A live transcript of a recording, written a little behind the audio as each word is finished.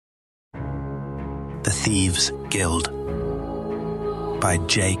The Thieves' Guild by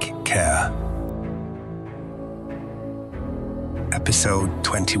Jake Kerr. Episode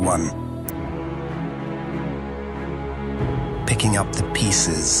 21. Picking up the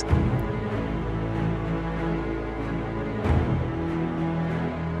pieces.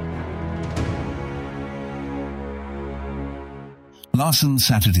 Larson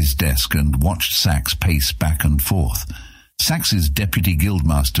sat at his desk and watched Sachs pace back and forth. Sachs's deputy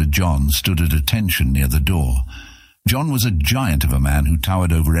guildmaster, John, stood at attention near the door. John was a giant of a man who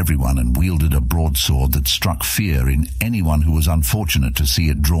towered over everyone and wielded a broadsword that struck fear in anyone who was unfortunate to see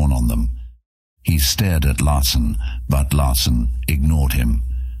it drawn on them. He stared at Larson, but Larson ignored him.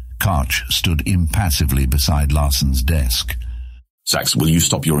 Karch stood impassively beside Larson's desk. "Sachs, will you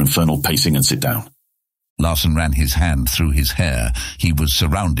stop your infernal pacing and sit down?" Larson ran his hand through his hair. He was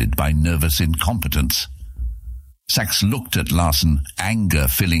surrounded by nervous incompetence. Sachs looked at Larson, anger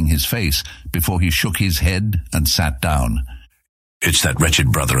filling his face, before he shook his head and sat down. "It's that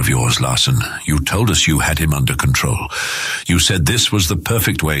wretched brother of yours, Larson. You told us you had him under control. You said this was the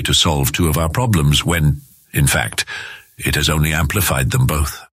perfect way to solve two of our problems when, in fact, it has only amplified them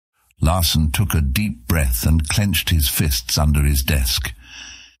both." Larson took a deep breath and clenched his fists under his desk.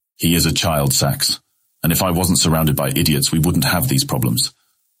 "He is a child, Sachs. And if I wasn't surrounded by idiots, we wouldn't have these problems.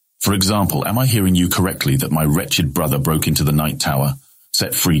 For example, am I hearing you correctly that my wretched brother broke into the Night Tower,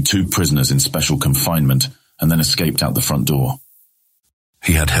 set free 2 prisoners in special confinement, and then escaped out the front door?"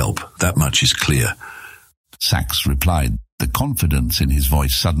 "He had help, that much is clear," Sachs replied, the confidence in his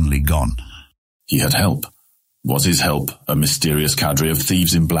voice suddenly gone. "He had help. Was his help a mysterious cadre of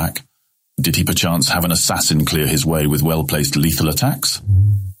thieves in black? Did he perchance have an assassin clear his way with well-placed lethal attacks?"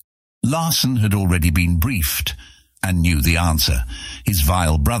 Larson had already been briefed and knew the answer. His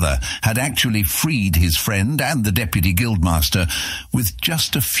vile brother had actually freed his friend and the deputy guildmaster with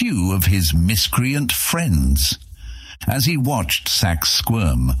just a few of his miscreant friends. As he watched Sachs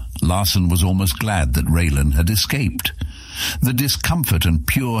squirm, Larson was almost glad that Raylan had escaped. The discomfort and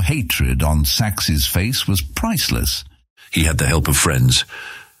pure hatred on Sachs's face was priceless. "He had the help of friends.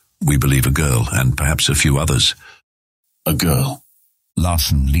 We believe a girl, and perhaps a few others." "A girl?"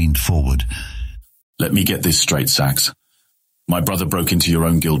 Larson leaned forward. "Let me get this straight, Sachs. My brother broke into your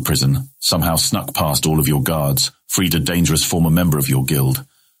own guild prison, somehow snuck past all of your guards, freed a dangerous former member of your guild,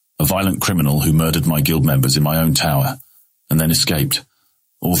 a violent criminal who murdered my guild members in my own tower, and then escaped,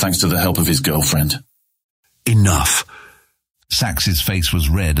 all thanks to the help of his girlfriend." "Enough." Sachs's face was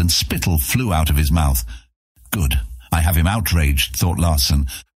red and spittle flew out of his mouth. Good. I have him outraged, thought Larson.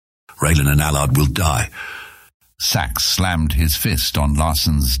 "Raylan and Allard will die." Sachs slammed his fist on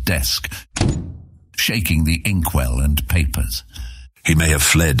Larson's desk, shaking the inkwell and papers. "He may have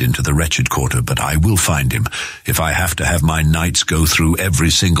fled into the wretched quarter, but I will find him, if I have to have my knights go through every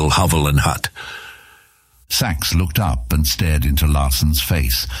single hovel and hut." Sachs looked up and stared into Larson's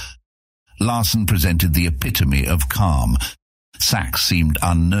face. Larson presented the epitome of calm. Sachs seemed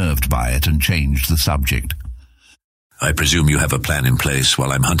unnerved by it and changed the subject. "I presume you have a plan in place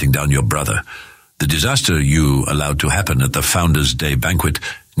while I'm hunting down your brother. The disaster you allowed to happen at the Founders' Day banquet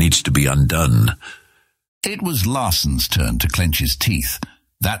needs to be undone." It was Larson's turn to clench his teeth.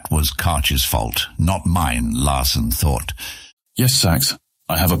 That was Karch's fault, not mine, Larson thought. "Yes, Sachs,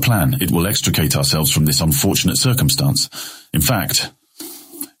 I have a plan. It will extricate ourselves from this unfortunate circumstance. In fact,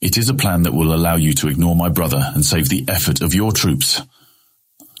 it is a plan that will allow you to ignore my brother and save the effort of your troops.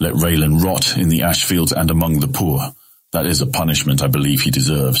 Let Raylan rot in the ash fields and among the poor. That is a punishment I believe he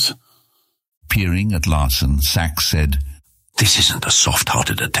deserves." Peering at Larson, Sachs said, "This isn't a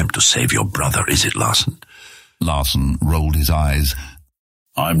soft-hearted attempt to save your brother, is it, Larson?" Larson rolled his eyes.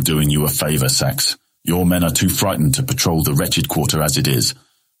 "I'm doing you a favor, Sachs. Your men are too frightened to patrol the wretched quarter as it is,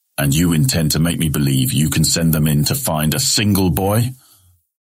 and you intend to make me believe you can send them in to find a single boy?"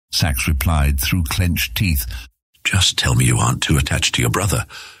 Sachs replied through clenched teeth, "Just tell me you aren't too attached to your brother."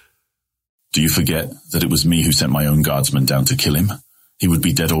 "Do you forget that it was me who sent my own guardsmen down to kill him? He would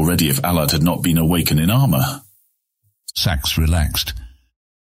be dead already if Allard had not been awakened in armor." Sachs relaxed.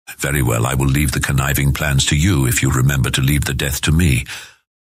 "Very well, I will leave the conniving plans to you if you remember to leave the death to me.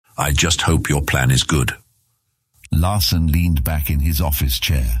 I just hope your plan is good." Larson leaned back in his office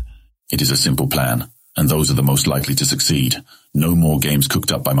chair. "It is a simple plan, and those are the most likely to succeed. No more games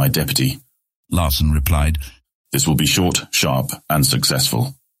cooked up by my deputy." Larson replied. "This will be short, sharp, and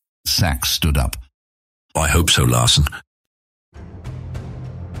successful." Sachs stood up. "I hope so, Larson.